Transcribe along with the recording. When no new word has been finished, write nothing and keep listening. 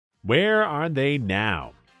Where are they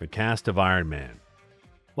now? The cast of Iron Man.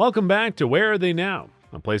 Welcome back to Where Are They Now?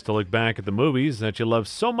 A place to look back at the movies that you loved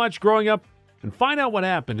so much growing up and find out what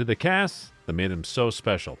happened to the cast that made them so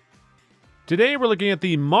special. Today we're looking at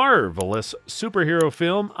the marvelous superhero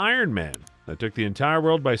film Iron Man that took the entire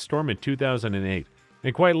world by storm in 2008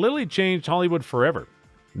 and quite literally changed Hollywood forever.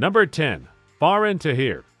 Number 10, Farhan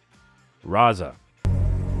Tahir, Raza.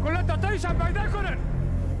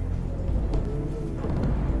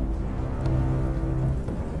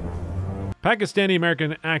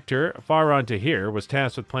 Pakistani-American actor Farhan Tahir was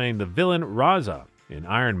tasked with playing the villain Raza in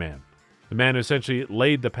Iron Man, the man who essentially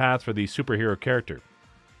laid the path for the superhero character.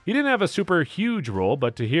 He didn't have a super huge role,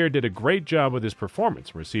 but Tahir did a great job with his performance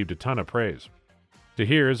and received a ton of praise.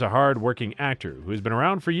 Tahir is a hard-working actor who has been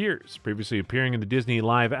around for years, previously appearing in the Disney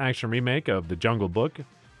live-action remake of The Jungle Book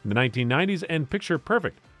in the 1990s and Picture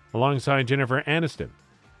Perfect alongside Jennifer Aniston.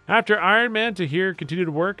 After Iron Man, Tahir continued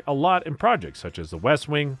to work a lot in projects such as The West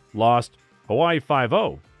Wing, Lost, Hawaii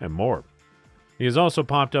Five-0, and more. He has also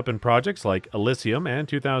popped up in projects like Elysium and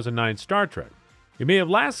 2009 Star Trek. You may have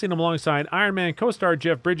last seen him alongside Iron Man co-star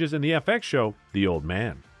Jeff Bridges in the FX show The Old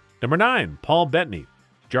Man. Number 9, Paul Bettany,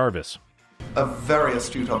 Jarvis. A very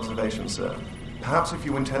astute observation, sir. Perhaps if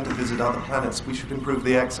you intend to visit other planets, we should improve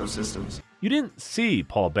the exosystems. You didn't see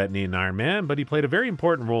Paul Bettany in Iron Man, but he played a very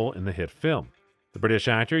important role in the hit film. The British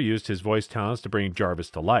actor used his voice talents to bring Jarvis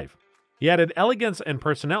to life. He added elegance and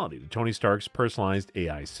personality to Tony Stark's personalized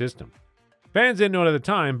AI system. Fans didn't know it at the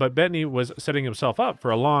time, but Bettany was setting himself up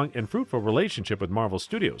for a long and fruitful relationship with Marvel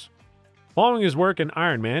Studios. Following his work in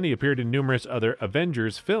Iron Man, he appeared in numerous other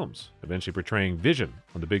Avengers films, eventually portraying Vision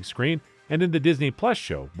on the big screen and in the Disney Plus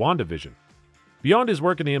show WandaVision. Beyond his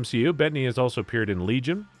work in the MCU, Bettany has also appeared in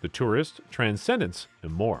Legion, The Tourist, Transcendence,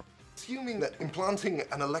 and more. Assuming that implanting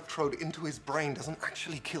an electrode into his brain doesn't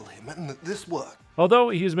actually kill him and that this works. Although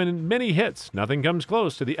he has been in many hits, nothing comes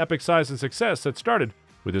close to the epic size and success that started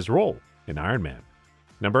with his role in Iron Man.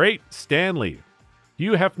 Number 8, Stan Lee,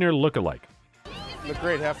 Hugh Hefner lookalike. Look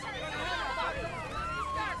great, Hef.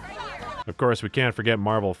 Of course, we can't forget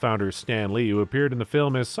Marvel founder Stan Lee, who appeared in the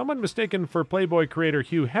film as someone mistaken for Playboy creator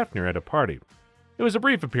Hugh Hefner at a party. It was a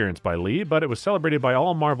brief appearance by Lee, but it was celebrated by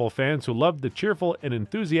all Marvel fans who loved the cheerful and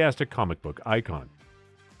enthusiastic comic book icon.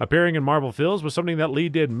 Appearing in Marvel films was something that Lee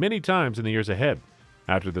did many times in the years ahead.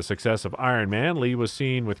 After the success of Iron Man, Lee was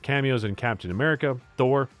seen with cameos in Captain America,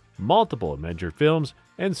 Thor, multiple Avenger films,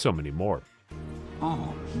 and so many more.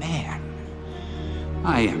 Oh, man.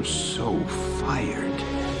 I am so fired.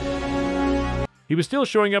 He was still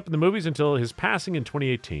showing up in the movies until his passing in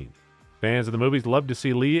 2018. Fans of the movies loved to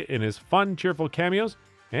see Lee in his fun, cheerful cameos,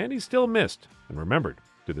 and he's still missed and remembered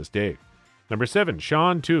to this day. Number 7,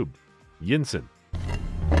 Sean Tube, Yinsen.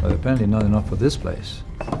 But apparently not enough for this place.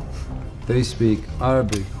 They speak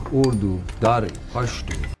Arabic, Urdu, Dari,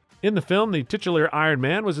 Pashto. In the film, the titular Iron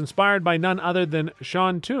Man was inspired by none other than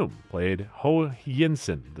Sean Toom, played Ho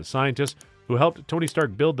Yinsen, the scientist who helped Tony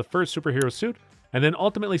Stark build the first superhero suit and then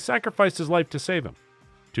ultimately sacrificed his life to save him.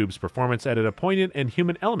 Tube's performance added a poignant and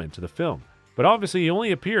human element to the film, but obviously he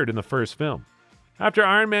only appeared in the first film. After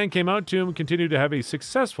Iron Man came out, Tube continued to have a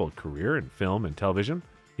successful career in film and television.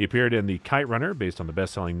 He appeared in The Kite Runner, based on the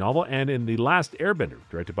best-selling novel, and in The Last Airbender,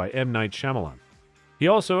 directed by M. Night Shyamalan. He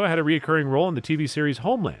also had a recurring role in the TV series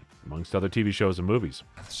Homeland, amongst other TV shows and movies.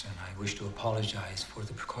 I wish to apologize for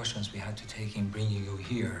the precautions we had to take in bringing you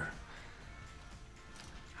here.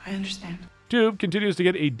 I understand. Tube continues to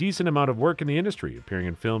get a decent amount of work in the industry, appearing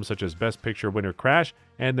in films such as Best Picture winner Crash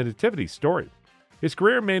and The Nativity Story. His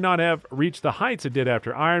career may not have reached the heights it did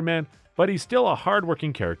after Iron Man, but he's still a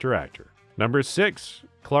hard-working character actor. Number 6,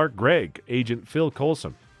 Clark Gregg, Agent Phil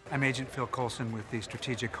Coulson. I'm Agent Phil Coulson with the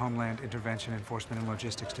Strategic Homeland Intervention Enforcement and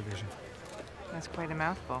Logistics Division. That's quite a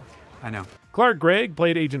mouthful. I know. Clark Gregg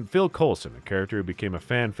played Agent Phil Coulson, a character who became a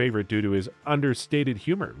fan favorite due to his understated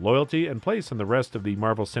humor, loyalty, and place in the rest of the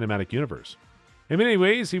Marvel Cinematic Universe. In many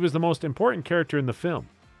ways, he was the most important character in the film.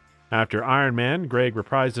 After Iron Man, Gregg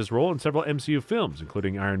reprised his role in several MCU films,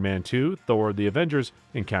 including Iron Man 2, Thor, The Avengers,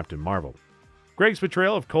 and Captain Marvel. Gregg's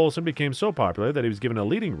portrayal of Coulson became so popular that he was given a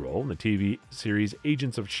leading role in the TV series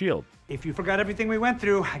Agents of S.H.I.E.L.D. If you forgot everything we went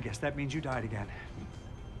through, I guess that means you died again.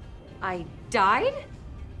 I died?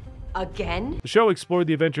 Again? The show explored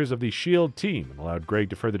the adventures of the S.H.I.E.L.D. team and allowed Gregg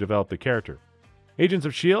to further develop the character. Agents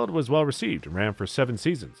of S.H.I.E.L.D. was well received and ran for 7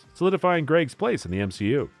 seasons, solidifying Gregg's place in the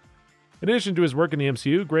MCU. In addition to his work in the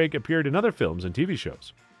MCU, Gregg appeared in other films and TV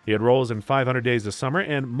shows. He had roles in 500 Days of Summer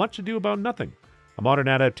and Much Ado About Nothing, a modern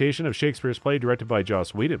adaptation of Shakespeare's play directed by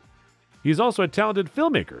Joss Whedon. He is also a talented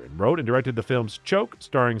filmmaker and wrote and directed the films Choke,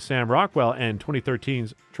 starring Sam Rockwell, and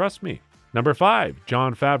 2013's Trust Me. Number 5,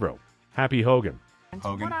 Jon Favreau, Happy Hogan.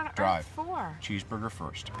 Hogan, What on earth drive. for? Cheeseburger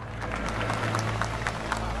first.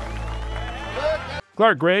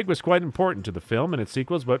 Clark Gregg was quite important to the film and its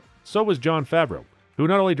sequels, but so was Jon Favreau, who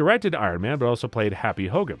not only directed Iron Man but also played Happy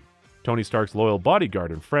Hogan, Tony Stark's loyal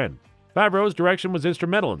bodyguard and friend. Favreau's direction was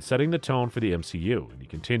instrumental in setting the tone for the MCU, and he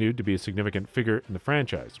continued to be a significant figure in the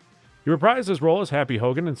franchise. He reprised his role as Happy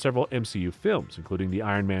Hogan in several MCU films, including the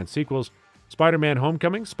Iron Man sequels, Spider-Man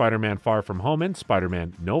Homecoming, Spider-Man Far From Home, and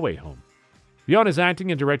Spider-Man No Way Home. Beyond his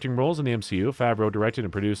acting and directing roles in the MCU, Favreau directed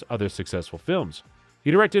and produced other successful films.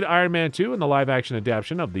 He directed Iron Man 2 and the live-action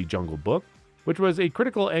adaptation of The Jungle Book, which was a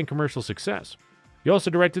critical and commercial success. He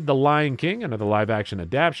also directed The Lion King, another live-action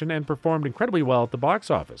adaptation, and performed incredibly well at the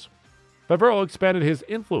box office. Favreau expanded his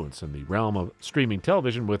influence in the realm of streaming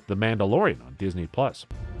television with The Mandalorian on Disney+.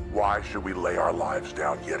 Why should we lay our lives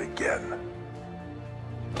down yet again?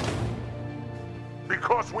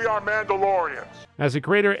 Because we are Mandalorians. As a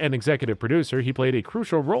creator and executive producer, he played a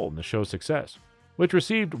crucial role in the show's success, which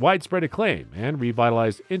received widespread acclaim and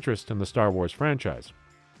revitalized interest in the Star Wars franchise.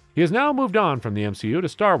 He has now moved on from the MCU to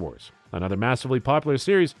Star Wars, another massively popular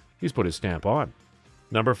series he's put his stamp on.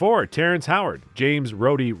 Number 4, Terrence Howard, James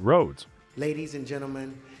Rhodey Rhodes. Ladies and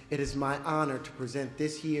gentlemen, it is my honor to present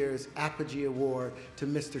this year's Apogee Award to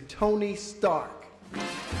Mr. Tony Stark.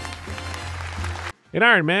 In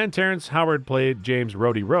Iron Man, Terrence Howard played James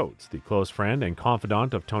Rhodey Rhodes, the close friend and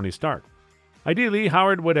confidant of Tony Stark. Ideally,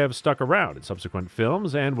 Howard would have stuck around in subsequent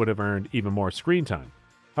films and would have earned even more screen time.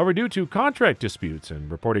 However, due to contract disputes and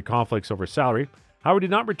reported conflicts over salary, Howard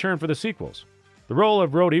did not return for the sequels. The role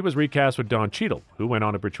of Rhodey was recast with Don Cheadle, who went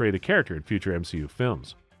on to portray the character in future MCU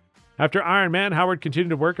films. After Iron Man, Howard continued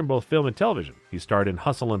to work in both film and television. He starred in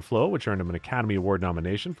Hustle and Flow, which earned him an Academy Award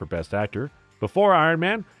nomination for Best Actor before Iron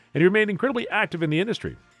Man, and he remained incredibly active in the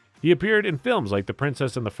industry. He appeared in films like The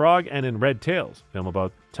Princess and the Frog and in Red Tails, a film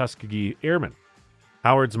about Tuskegee Airmen.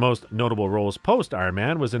 Howard's most notable roles post-Iron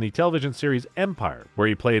Man was in the television series Empire, where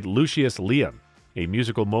he played Lucius Leon, a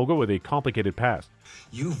musical mogul with a complicated past.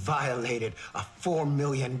 You violated a $4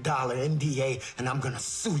 million NDA, and I'm gonna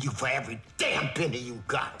sue you for every damn penny you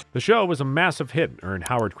got. The show was a massive hit and earned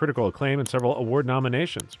Howard critical acclaim and several award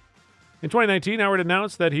nominations. In 2019, Howard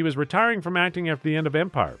announced that he was retiring from acting after the end of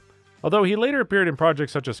Empire, although he later appeared in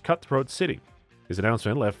projects such as Cutthroat City. His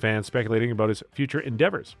announcement left fans speculating about his future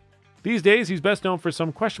endeavors. These days, he's best known for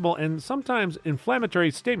some questionable and sometimes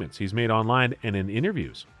inflammatory statements he's made online and in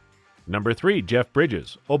interviews. Number 3, Jeff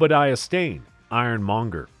Bridges, Obadiah Stane,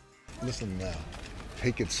 Ironmonger. Listen now,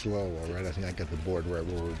 take it slow, all right? I think I got the board right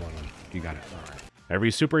where we want them. You got it, all right. Every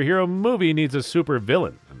superhero movie needs a super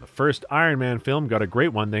villain, and the first Iron Man film got a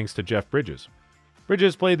great one thanks to Jeff Bridges.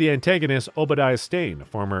 Bridges played the antagonist Obadiah Stane, a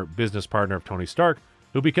former business partner of Tony Stark,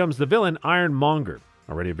 who becomes the villain Ironmonger.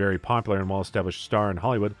 Already a very popular and well-established star in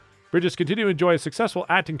Hollywood, Bridges continued to enjoy a successful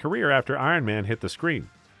acting career after Iron Man hit the screen.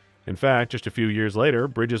 In fact, just a few years later,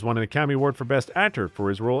 Bridges won an Academy Award for Best Actor for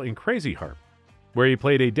his role in Crazy Heart, where he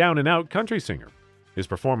played a down-and-out country singer. His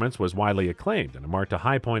performance was widely acclaimed and marked a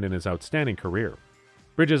high point in his outstanding career.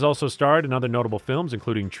 Bridges also starred in other notable films,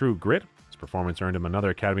 including True Grit. His performance earned him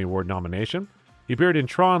another Academy Award nomination. He appeared in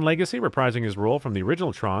Tron Legacy, reprising his role from the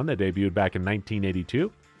original Tron that debuted back in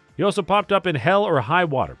 1982. He also popped up in Hell or High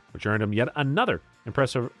Water, which earned him yet another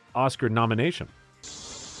impressive Oscar nomination.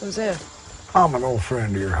 Who's there? I'm an old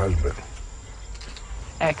friend of your husband.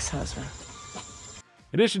 Ex-husband.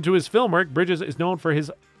 In addition to his film work, Bridges is known for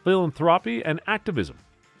his philanthropy and activism.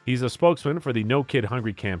 He's a spokesman for the No Kid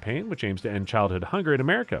Hungry campaign, which aims to end childhood hunger in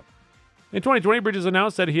America. In 2020, Bridges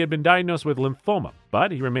announced that he had been diagnosed with lymphoma,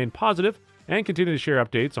 but he remained positive and continued to share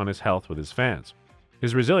updates on his health with his fans.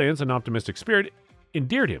 His resilience and optimistic spirit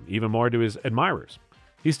endeared him even more to his admirers.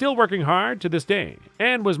 He's still working hard to this day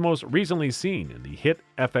and was most recently seen in the hit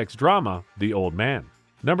FX drama The Old Man.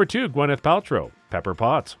 Number 2, Gwyneth Paltrow, Pepper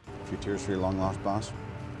Potts. A few tears for your long-lost boss?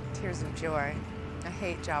 Tears of joy. I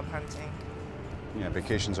hate job hunting. Yeah,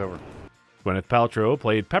 vacation's over. Gwyneth Paltrow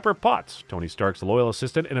played Pepper Potts, Tony Stark's loyal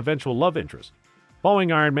assistant and eventual love interest.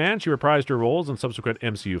 Following Iron Man, she reprised her roles in subsequent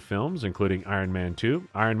MCU films, including Iron Man 2,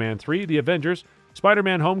 Iron Man 3, The Avengers,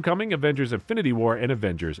 Spider-Man Homecoming, Avengers Infinity War, and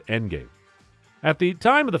Avengers Endgame. At the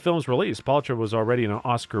time of the film's release, Paltrow was already an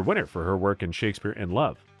Oscar winner for her work in Shakespeare in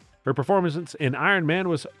Love. Her performance in Iron Man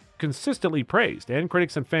was consistently praised, and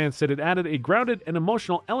critics and fans said it added a grounded and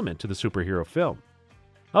emotional element to the superhero film.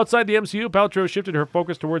 Outside the MCU, Paltrow shifted her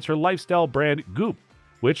focus towards her lifestyle brand Goop,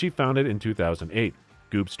 which she founded in 2008.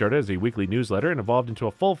 Goop started as a weekly newsletter and evolved into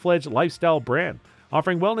a full-fledged lifestyle brand,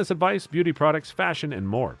 offering wellness advice, beauty products, fashion, and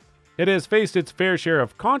more. It has faced its fair share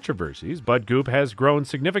of controversies, but Goop has grown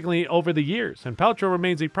significantly over the years, and Paltrow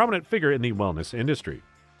remains a prominent figure in the wellness industry.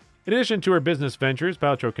 In addition to her business ventures,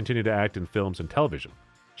 Paltrow continued to act in films and television.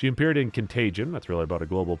 She appeared in Contagion, a thriller about a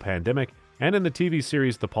global pandemic, and in the TV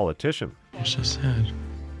series The Politician. I'm so sad.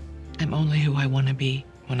 I'm only who I want to be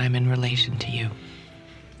when I'm in relation to you.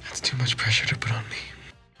 That's too much pressure to put on me.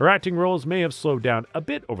 Her acting roles may have slowed down a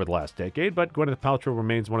bit over the last decade, but Gwyneth Paltrow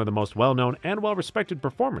remains one of the most well-known and well-respected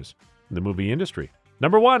performers in the movie industry.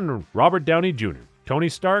 Number 1, Robert Downey Jr., Tony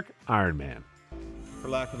Stark, Iron Man. For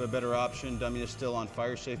lack of a better option, dummy is still on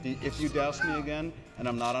fire safety. If you douse me again and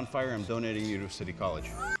I'm not on fire, I'm donating you to City College.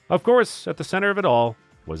 Of course, at the center of it all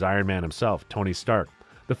was Iron Man himself, Tony Stark.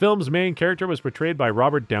 The film's main character was portrayed by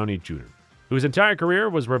Robert Downey Jr., whose entire career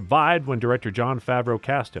was revived when director Jon Favreau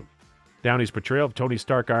cast him. Downey's portrayal of Tony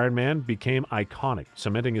Stark Iron Man became iconic,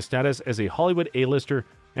 cementing his status as a Hollywood A-lister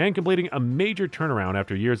and completing a major turnaround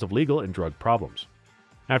after years of legal and drug problems.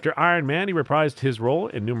 After Iron Man, he reprised his role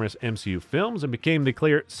in numerous MCU films and became the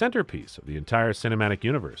clear centerpiece of the entire cinematic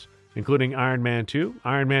universe, including Iron Man 2,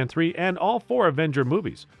 Iron Man 3, and all 4 Avenger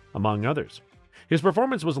movies, among others. His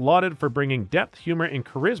performance was lauded for bringing depth, humor, and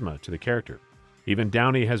charisma to the character. Even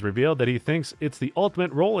Downey has revealed that he thinks it's the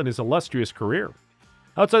ultimate role in his illustrious career.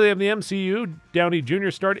 Outside of the MCU, Downey Jr.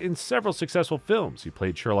 starred in several successful films. He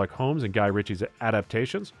played Sherlock Holmes in Guy Ritchie's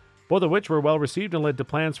adaptations, both of which were well received and led to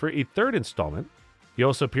plans for a 3rd installment. He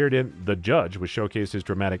also appeared in The Judge, which showcased his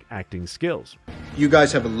dramatic acting skills. You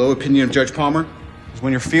guys have a low opinion of Judge Palmer?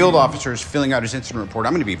 When your field officer is filling out his incident report,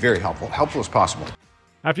 I'm going to be very helpful as possible.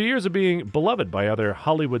 After years of being beloved by other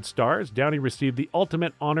Hollywood stars, Downey received the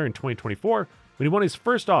ultimate honor in 2024 when he won his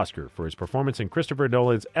first Oscar for his performance in Christopher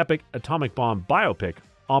Nolan's epic atomic bomb biopic,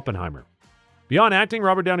 Oppenheimer. Beyond acting,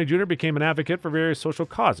 Robert Downey Jr. became an advocate for various social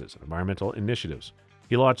causes and environmental initiatives.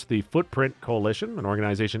 He launched the Footprint Coalition, an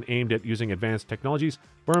organization aimed at using advanced technologies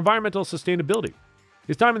for environmental sustainability.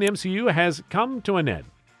 His time in the MCU has come to an end,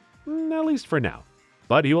 at least for now,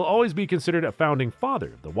 but he will always be considered a founding father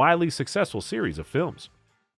of the wildly successful series of films.